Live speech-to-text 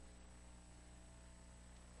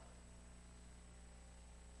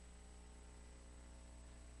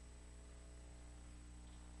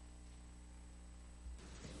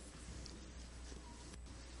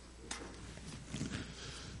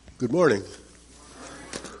Good morning.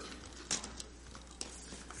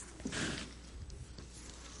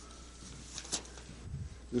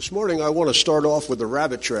 This morning I want to start off with the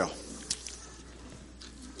rabbit trail.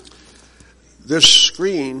 This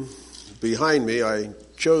screen behind me I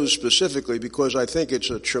chose specifically because I think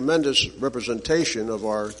it's a tremendous representation of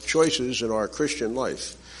our choices in our Christian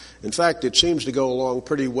life. In fact, it seems to go along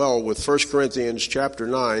pretty well with 1 Corinthians chapter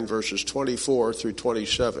 9, verses 24 through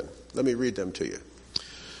 27. Let me read them to you.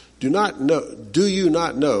 Do you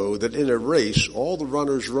not know that in a race all the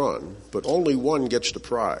runners run, but only one gets the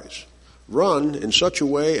prize? Run in such a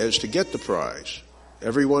way as to get the prize.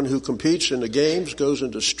 Everyone who competes in the games goes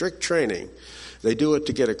into strict training. They do it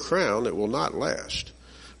to get a crown that will not last,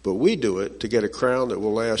 but we do it to get a crown that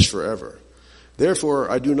will last forever.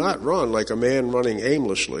 Therefore, I do not run like a man running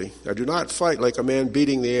aimlessly. I do not fight like a man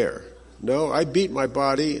beating the air. No, I beat my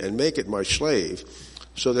body and make it my slave,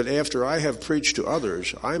 so that after I have preached to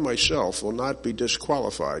others, I myself will not be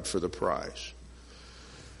disqualified for the prize.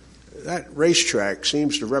 That racetrack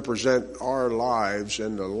seems to represent our lives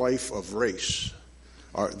and the life of race,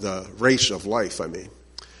 the race of life, I mean.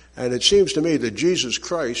 And it seems to me that Jesus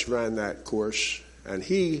Christ ran that course, and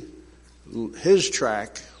his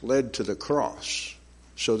track led to the cross,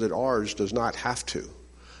 so that ours does not have to.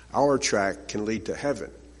 Our track can lead to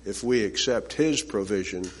heaven if we accept his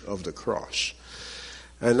provision of the cross.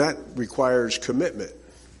 And that requires commitment,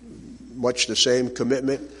 much the same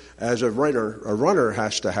commitment as a runner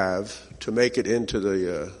has to have to make it into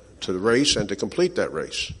the race and to complete that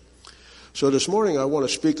race. So this morning I want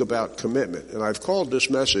to speak about commitment, and I've called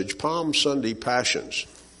this message Palm Sunday Passions.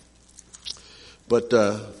 But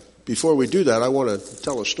before we do that, I want to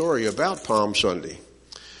tell a story about Palm Sunday.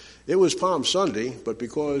 It was Palm Sunday, but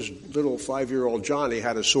because little 5-year-old Johnny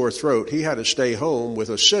had a sore throat, he had to stay home with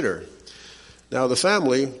a sitter. Now, the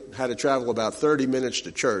family had to travel about 30 minutes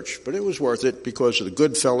to church, but it was worth it because of the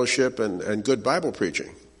good fellowship and good Bible preaching.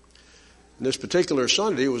 And this particular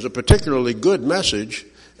Sunday was a particularly good message,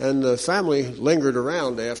 and the family lingered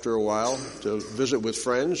around after a while to visit with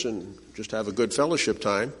friends and just have a good fellowship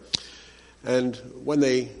time. And when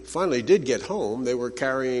they finally did get home, they were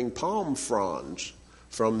carrying palm fronds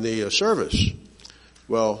from the service.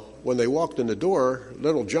 Well, when they walked in the door,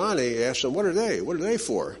 little Johnny asked them, What are they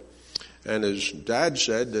for? And his dad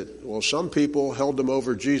said that, well, some people held them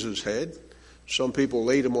over Jesus' head. Some people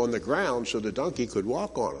laid him on the ground so the donkey could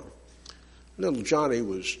walk on him. Little Johnny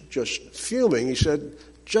was just fuming. He said,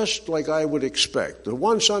 just like I would expect. The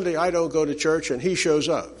one Sunday I don't go to church and he shows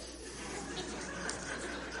up.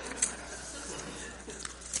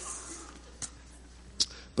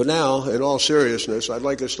 But now, in all seriousness, I'd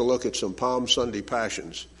like us to look at some Palm Sunday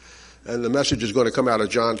passions. And the message is going to come out of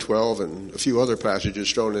John 12 and a few other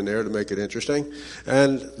passages thrown in there to make it interesting.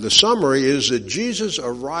 And the summary is that Jesus'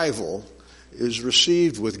 arrival is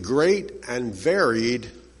received with great and varied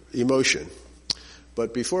emotion.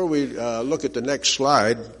 But before we look at the next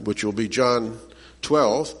slide, which will be John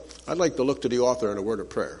 12, I'd like to look to the author in a word of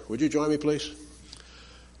prayer. Would you join me, please?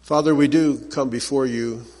 Father, we do come before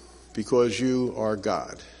you because you are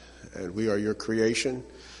God, and we are your creation.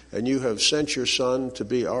 And you have sent your Son to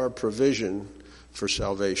be our provision for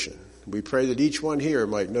salvation. We pray that each one here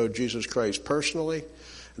might know Jesus Christ personally,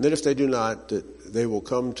 and that if they do not, that they will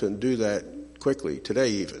come to do that quickly, today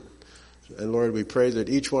even. And Lord, we pray that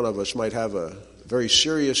each one of us might have a very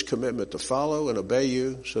serious commitment to follow and obey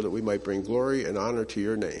you so that we might bring glory and honor to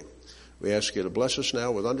your name. We ask you to bless us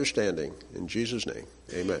now with understanding. In Jesus' name,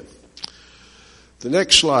 amen. The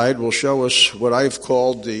next slide will show us what I've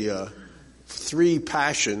called the three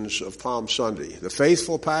passions of Palm Sunday: the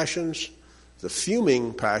faithful passions, the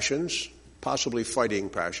fuming passions, possibly fighting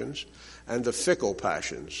passions, and the fickle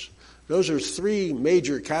passions. Those are three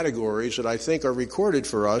major categories that I think are recorded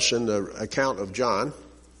for us in the account of John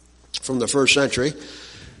from the first century,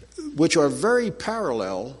 which are very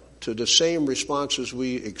parallel to the same responses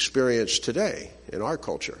we experience today in our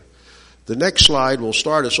culture. The next slide will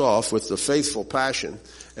start us off with the faithful passion.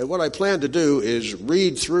 And what I plan to do is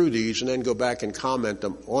read through these and then go back and comment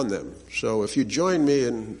on them. So if you join me,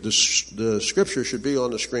 and the scripture should be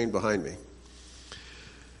on the screen behind me.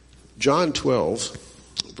 John 12,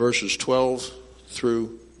 verses 12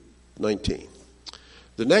 through 19.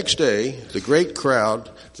 The next day, the great crowd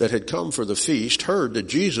that had come for the feast heard that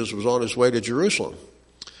Jesus was on his way to Jerusalem.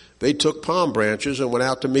 They took palm branches and went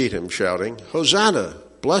out to meet him, shouting, Hosanna!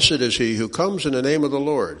 Blessed is he who comes in the name of the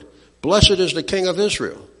Lord. Blessed is the King of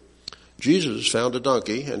Israel. Jesus found a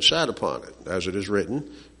donkey and sat upon it, as it is written,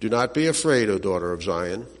 Do not be afraid, O daughter of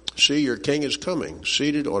Zion. See, your king is coming,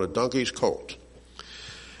 seated on a donkey's colt.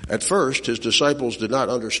 At first, his disciples did not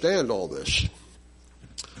understand all this.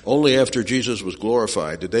 Only after Jesus was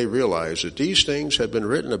glorified did they realize that these things had been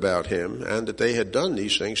written about him and that they had done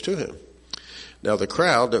these things to him. Now the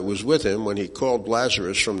crowd that was with him when he called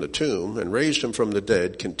Lazarus from the tomb and raised him from the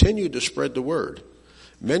dead continued to spread the word.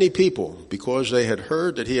 Many people, because they had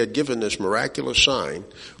heard that he had given this miraculous sign,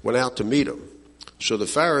 went out to meet him. So the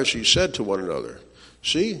Pharisees said to one another,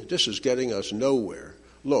 "See, this is getting us nowhere.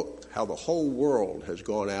 Look how the whole world has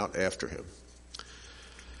gone out after him."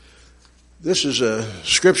 This is a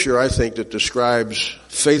scripture, I think, that describes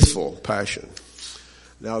faithful passion.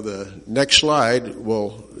 Now, the next slide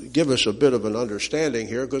will give us a bit of an understanding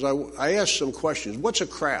here, because I asked some questions. What's a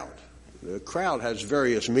crowd? The crowd has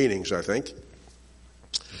various meanings, I think.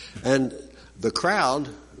 And the crowd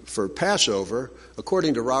for Passover,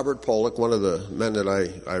 according to Robert Pollack, one of the men that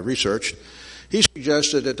I researched, he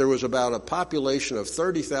suggested that there was about a population of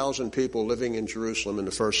 30,000 people living in Jerusalem in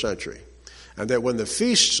the first century. And that when the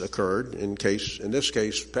feasts occurred, in this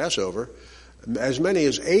case Passover, as many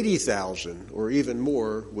as 80,000 or even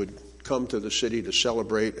more would come to the city to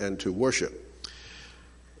celebrate and to worship.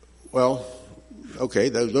 Well, okay,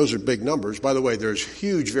 those are big numbers. By the way, there's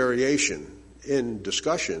huge variation in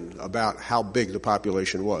discussion about how big the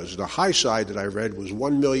population was. The high side that I read was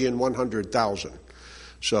 1,100,000.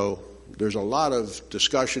 So there's a lot of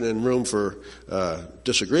discussion and room for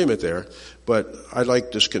disagreement there, but I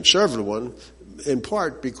like this conservative one in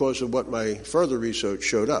part because of what my further research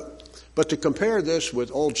showed up. But to compare this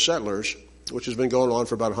with Old Settlers, which has been going on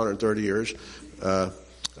for about 130 years, I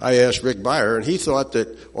asked Rick Beyer, and he thought that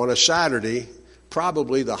on a Saturday,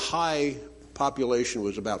 probably the high population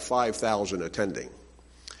was about 5,000 attending,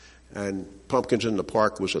 and Pumpkins in the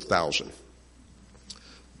Park was 1,000.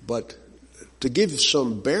 But to give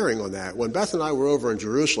some bearing on that, when Beth and I were over in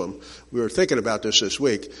Jerusalem, we were thinking about this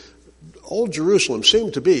week, Old Jerusalem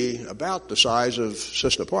seemed to be about the size of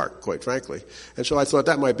Cissna Park, quite frankly. And so I thought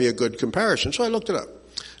that might be a good comparison. So I looked it up.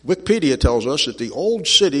 Wikipedia tells us that the old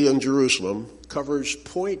city in Jerusalem covers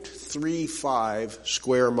 0.35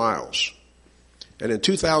 square miles. And in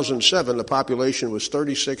 2007, the population was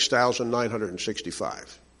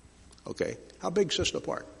 36,965. Okay, how big is Cissna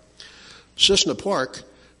Park? Cissna Park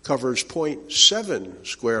covers 0.7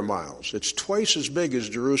 square miles. It's twice as big as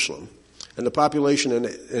Jerusalem. And the population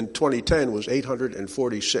in 2010 was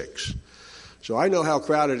 846. So I know how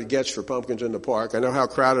crowded it gets for Pumpkins in the Park. I know how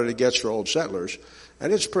crowded it gets for Old Settlers.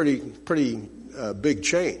 And it's pretty big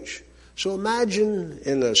change. So imagine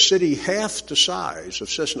in a city half the size of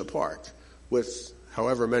Cissna Park with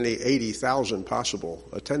however many 80,000 possible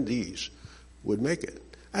attendees would make it.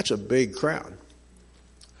 That's a big crowd.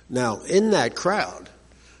 Now, in that crowd,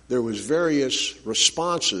 there was various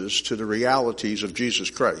responses to the realities of Jesus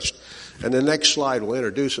Christ. And the next slide will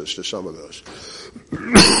introduce us to some of those.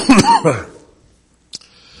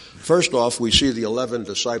 First off, we see the 11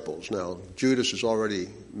 disciples. Now, Judas has already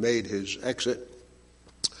made his exit.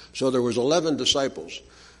 So there was 11 disciples.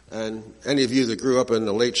 And any of you that grew up in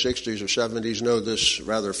the late 60s or 70s know this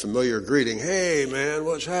rather familiar greeting, "Hey, man,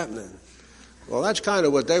 what's happening?" Well, that's kind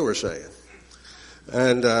of what they were saying.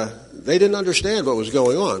 And they didn't understand what was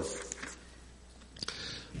going on.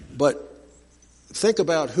 But think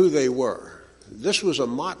about who they were. This was a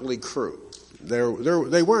motley crew.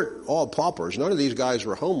 They weren't all paupers. None of these guys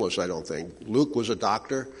were homeless, I don't think. Luke was a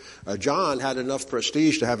doctor. John had enough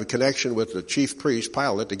prestige to have a connection with the chief priest,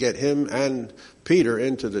 Pilate, to get him and Peter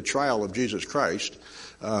into the trial of Jesus Christ.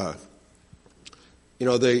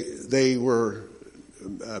 They were,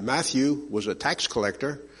 Matthew was a tax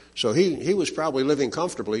collector, so he was probably living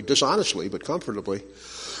comfortably, dishonestly, but comfortably.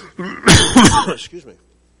 Excuse me.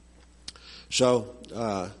 So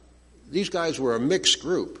these guys were a mixed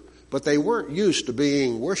group, but they weren't used to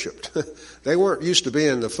being worshipped. They weren't used to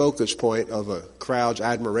being the focus point of a crowd's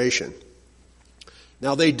admiration.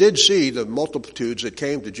 Now, they did see the multitudes that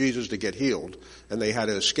came to Jesus to get healed, and they had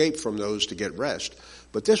to escape from those to get rest.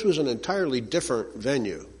 But this was an entirely different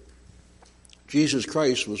venue. Jesus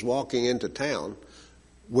Christ was walking into town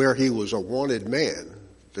where he was a wanted man.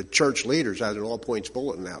 The church leaders had an all-points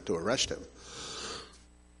bulletin out to arrest him.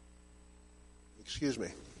 Excuse me.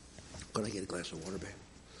 Could I get a glass of water, babe?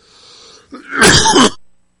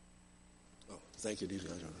 Oh, thank you. These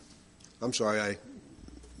guys are. I'm sorry, I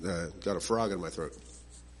got a frog in my throat.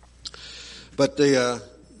 But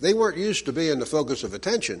they weren't used to being the focus of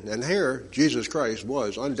attention, and here Jesus Christ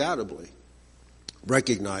was undoubtedly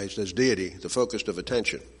recognized as deity, the focus of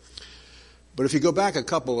attention. But if you go back a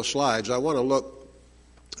couple of slides, I want to look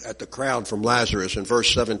at the crowd from Lazarus in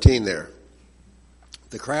verse 17 there.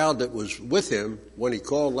 The crowd that was with him when he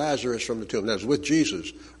called Lazarus from the tomb, that was with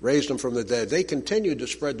Jesus, raised him from the dead, they continued to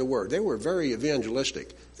spread the word. They were very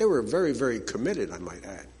evangelistic. They were very, very committed, I might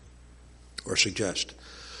add, or suggest.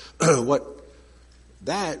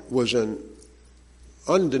 That was an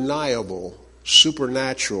undeniable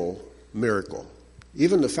supernatural miracle.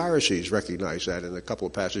 Even the Pharisees recognized that in a couple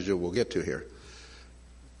of passages we'll get to here.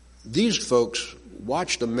 These folks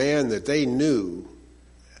watched a man that they knew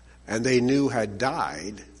and they knew had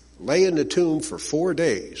died, lay in the tomb for 4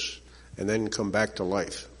 days, and then come back to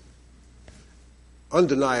life.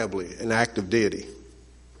 Undeniably an act of deity.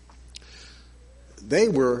 They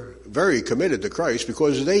were very committed to Christ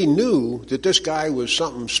because they knew that this guy was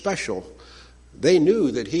something special. They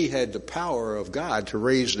knew that he had the power of God to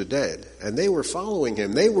raise the dead, and they were following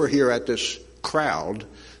him. They were here at this crowd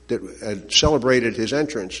that had celebrated his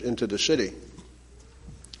entrance into the city.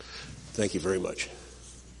 Thank you very much.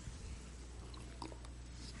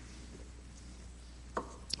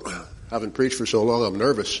 I haven't preached for so long, I'm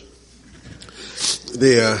nervous.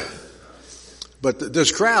 But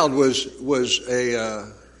this crowd was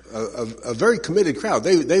a very committed crowd.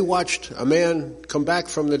 They watched a man come back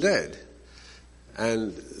from the dead.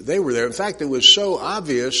 And they were there. In fact, it was so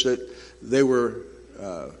obvious that they were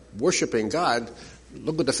worshiping God.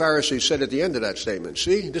 Look what the Pharisees said at the end of that statement.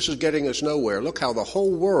 See, this is getting us nowhere. Look how the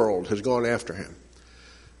whole world has gone after him.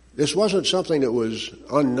 This wasn't something that was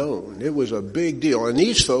unknown. It was a big deal. And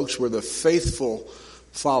these folks were the faithful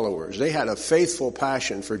followers. They had a faithful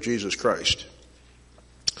passion for Jesus Christ.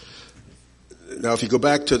 Now, if you go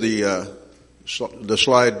back to the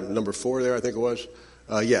slide number 4 there, I think it was.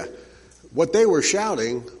 What they were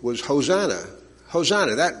shouting was Hosanna.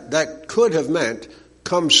 Hosanna. That could have meant,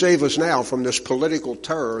 come save us now from this political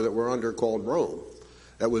terror that we're under called Rome.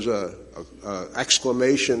 That was a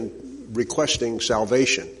exclamation requesting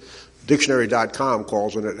salvation. Dictionary.com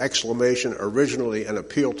calls it an exclamation, originally an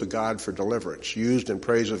appeal to God for deliverance, used in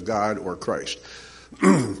praise of God or Christ.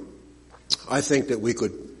 I think that we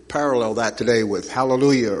could parallel that today with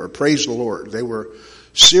hallelujah or praise the Lord. They were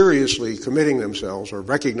seriously committing themselves or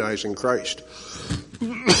recognizing Christ.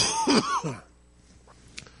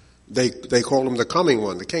 They called him the coming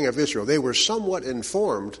one, the King of Israel. They were somewhat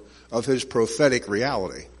informed of his prophetic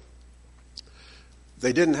reality.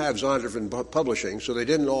 They didn't have Zondervan Publishing, so they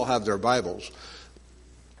didn't all have their Bibles.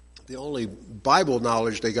 The only Bible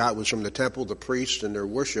knowledge they got was from the temple, the priests, and their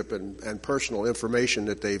worship and personal information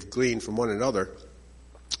that they've gleaned from one another.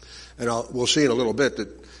 And we'll see in a little bit that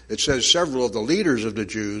it says several of the leaders of the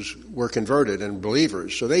Jews were converted and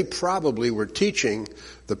believers. So they probably were teaching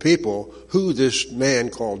the people who this man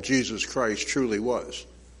called Jesus Christ truly was.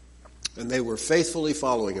 And they were faithfully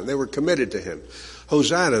following him. They were committed to him.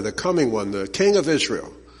 Hosanna, the coming one, the King of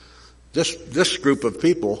Israel. This group of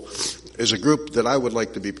people is a group that I would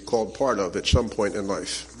like to be called part of at some point in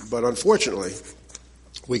life. But unfortunately,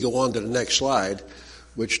 we go on to the next slide,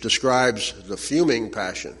 which describes the fuming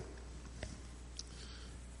passion.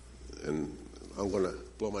 And I'm going to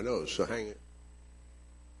blow my nose, so hang it.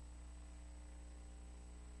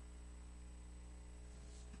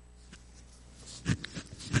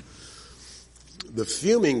 The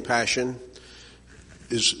fuming passion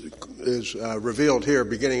is revealed here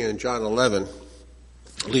beginning in John 11.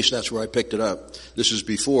 At least that's where I picked it up. This is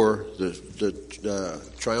before the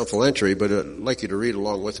triumphal entry, but I'd like you to read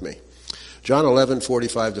along with me. John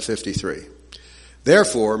 11:45 to 53.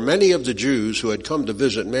 Therefore, many of the Jews who had come to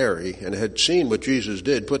visit Mary and had seen what Jesus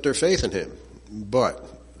did put their faith in him.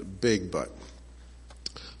 But, big but,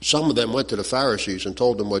 some of them went to the Pharisees and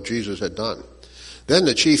told them what Jesus had done. Then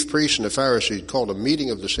the chief priests and the Pharisees called a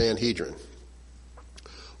meeting of the Sanhedrin.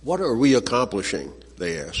 What are we accomplishing?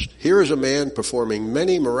 They asked. Here is a man performing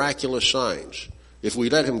many miraculous signs. If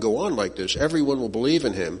we let him go on like this, everyone will believe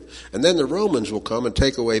in him, and then the Romans will come and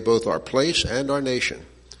take away both our place and our nation.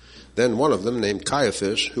 Then one of them, named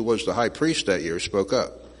Caiaphas, who was the high priest that year, spoke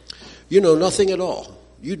up. You know nothing at all.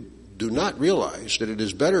 You do not realize that it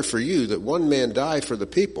is better for you that one man die for the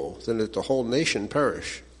people than that the whole nation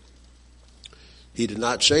perish. He did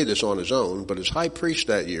not say this on his own, but as high priest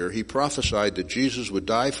that year, he prophesied that Jesus would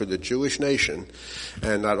die for the Jewish nation,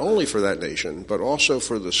 and not only for that nation, but also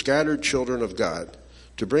for the scattered children of God,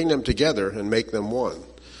 to bring them together and make them one.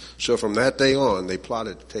 So from that day on, they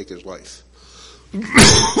plotted to take his life.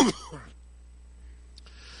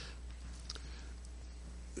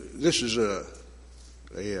 This is a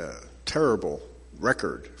terrible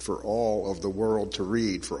record for all of the world to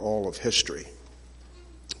read, for all of history.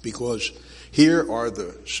 Because here are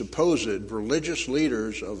the supposed religious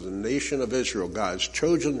leaders of the nation of Israel, God's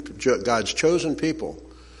chosen people,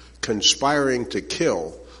 conspiring to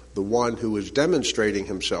kill the one who is demonstrating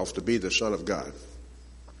himself to be the Son of God.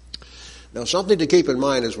 Now, something to keep in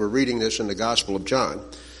mind as we're reading this in the Gospel of John,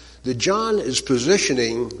 that John is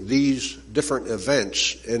positioning these different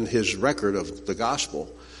events in his record of the Gospel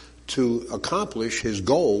to accomplish his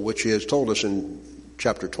goal, which he has told us in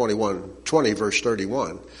chapter 20, verse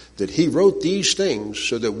 31, that he wrote these things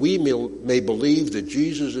so that we may believe that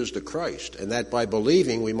Jesus is the Christ, and that by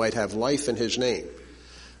believing we might have life in his name.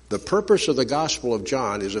 The purpose of the Gospel of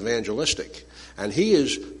John is evangelistic, and he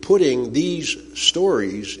is putting these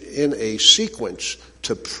stories in a sequence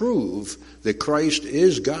to prove that Christ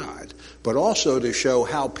is God, but also to show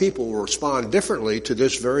how people will respond differently to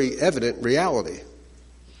this very evident reality.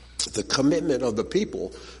 The commitment of the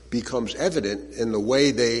people becomes evident in the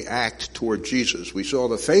way they act toward Jesus. We saw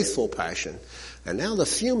the faithful passion, and now the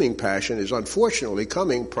fuming passion is unfortunately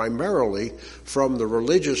coming primarily from the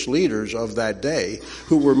religious leaders of that day,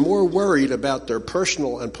 who were more worried about their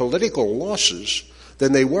personal and political losses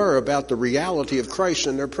than they were about the reality of Christ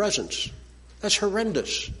in their presence. That's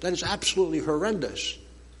horrendous. That is absolutely horrendous.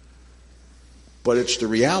 But it's the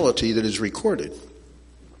reality that is recorded.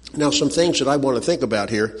 Now, some things that I want to think about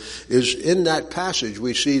here is in that passage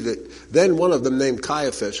we see that then one of them named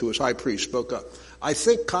Caiaphas, who was high priest, spoke up. I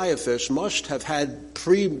think Caiaphas must have had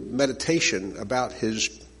premeditation about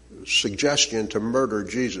his suggestion to murder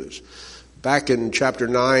Jesus. Back in chapter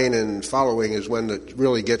 9 and following is when it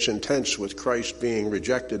really gets intense with Christ being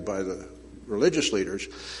rejected by the religious leaders.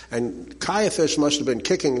 And Caiaphas must have been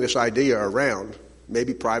kicking this idea around,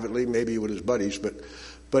 maybe privately, maybe with his buddies,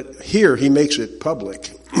 but here he makes it public,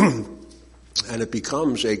 and it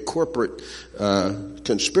becomes a corporate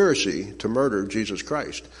conspiracy to murder Jesus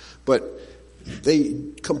Christ. But they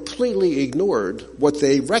completely ignored what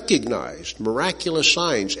they recognized, miraculous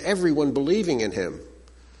signs, everyone believing in him.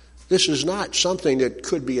 This is not something that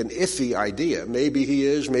could be an iffy idea. Maybe he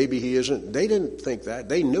is, maybe he isn't. They didn't think that.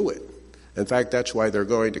 They knew it. In fact, that's why they're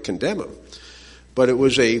going to condemn him. But it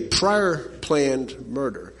was a prior planned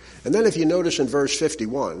murder. And then if you notice in verse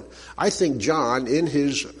 51, I think John, in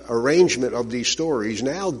his arrangement of these stories,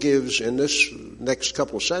 now gives, in this next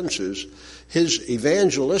couple of sentences, his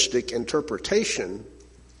evangelistic interpretation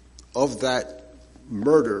of that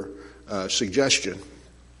murder suggestion.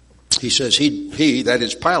 He says he, that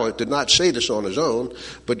is Pilate, did not say this on his own,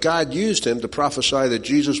 but God used him to prophesy that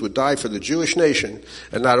Jesus would die for the Jewish nation,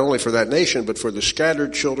 and not only for that nation, but for the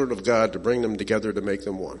scattered children of God, to bring them together to make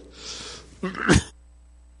them one.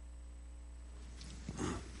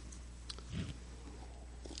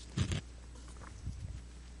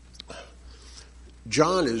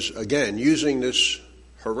 John is, again, using this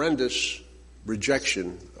horrendous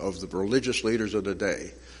rejection of the religious leaders of the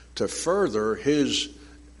day to further his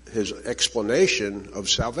explanation of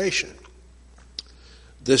salvation.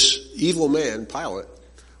 This evil man, Pilate,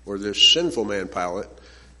 or this sinful man, Pilate,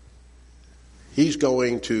 he's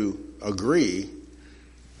going to agree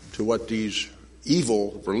to what these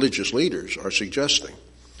evil religious leaders are suggesting.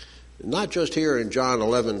 Not just here in John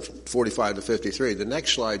 11:45 to 53. The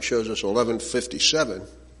next slide shows us 11:57.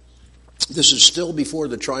 This is still before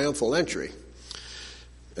the triumphal entry.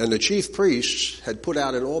 And the chief priests had put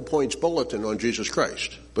out an all-points bulletin on Jesus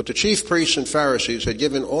Christ. But the chief priests and Pharisees had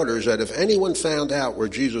given orders that if anyone found out where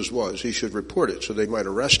Jesus was, he should report it so they might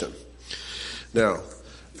arrest him. Now,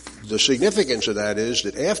 the significance of that is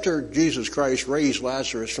that after Jesus Christ raised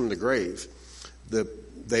Lazarus from the grave,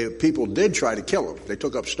 people did try to kill him. They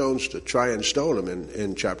took up stones to try and stone him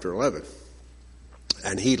in chapter 11.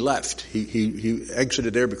 And he left. He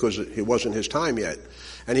exited there because it wasn't his time yet.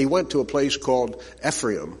 And he went to a place called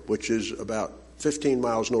Ephraim, which is about 15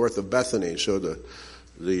 miles north of Bethany, so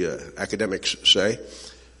the academics say.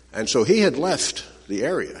 And so he had left the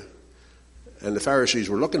area. And the Pharisees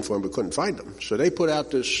were looking for him but couldn't find him. So they put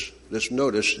out this notice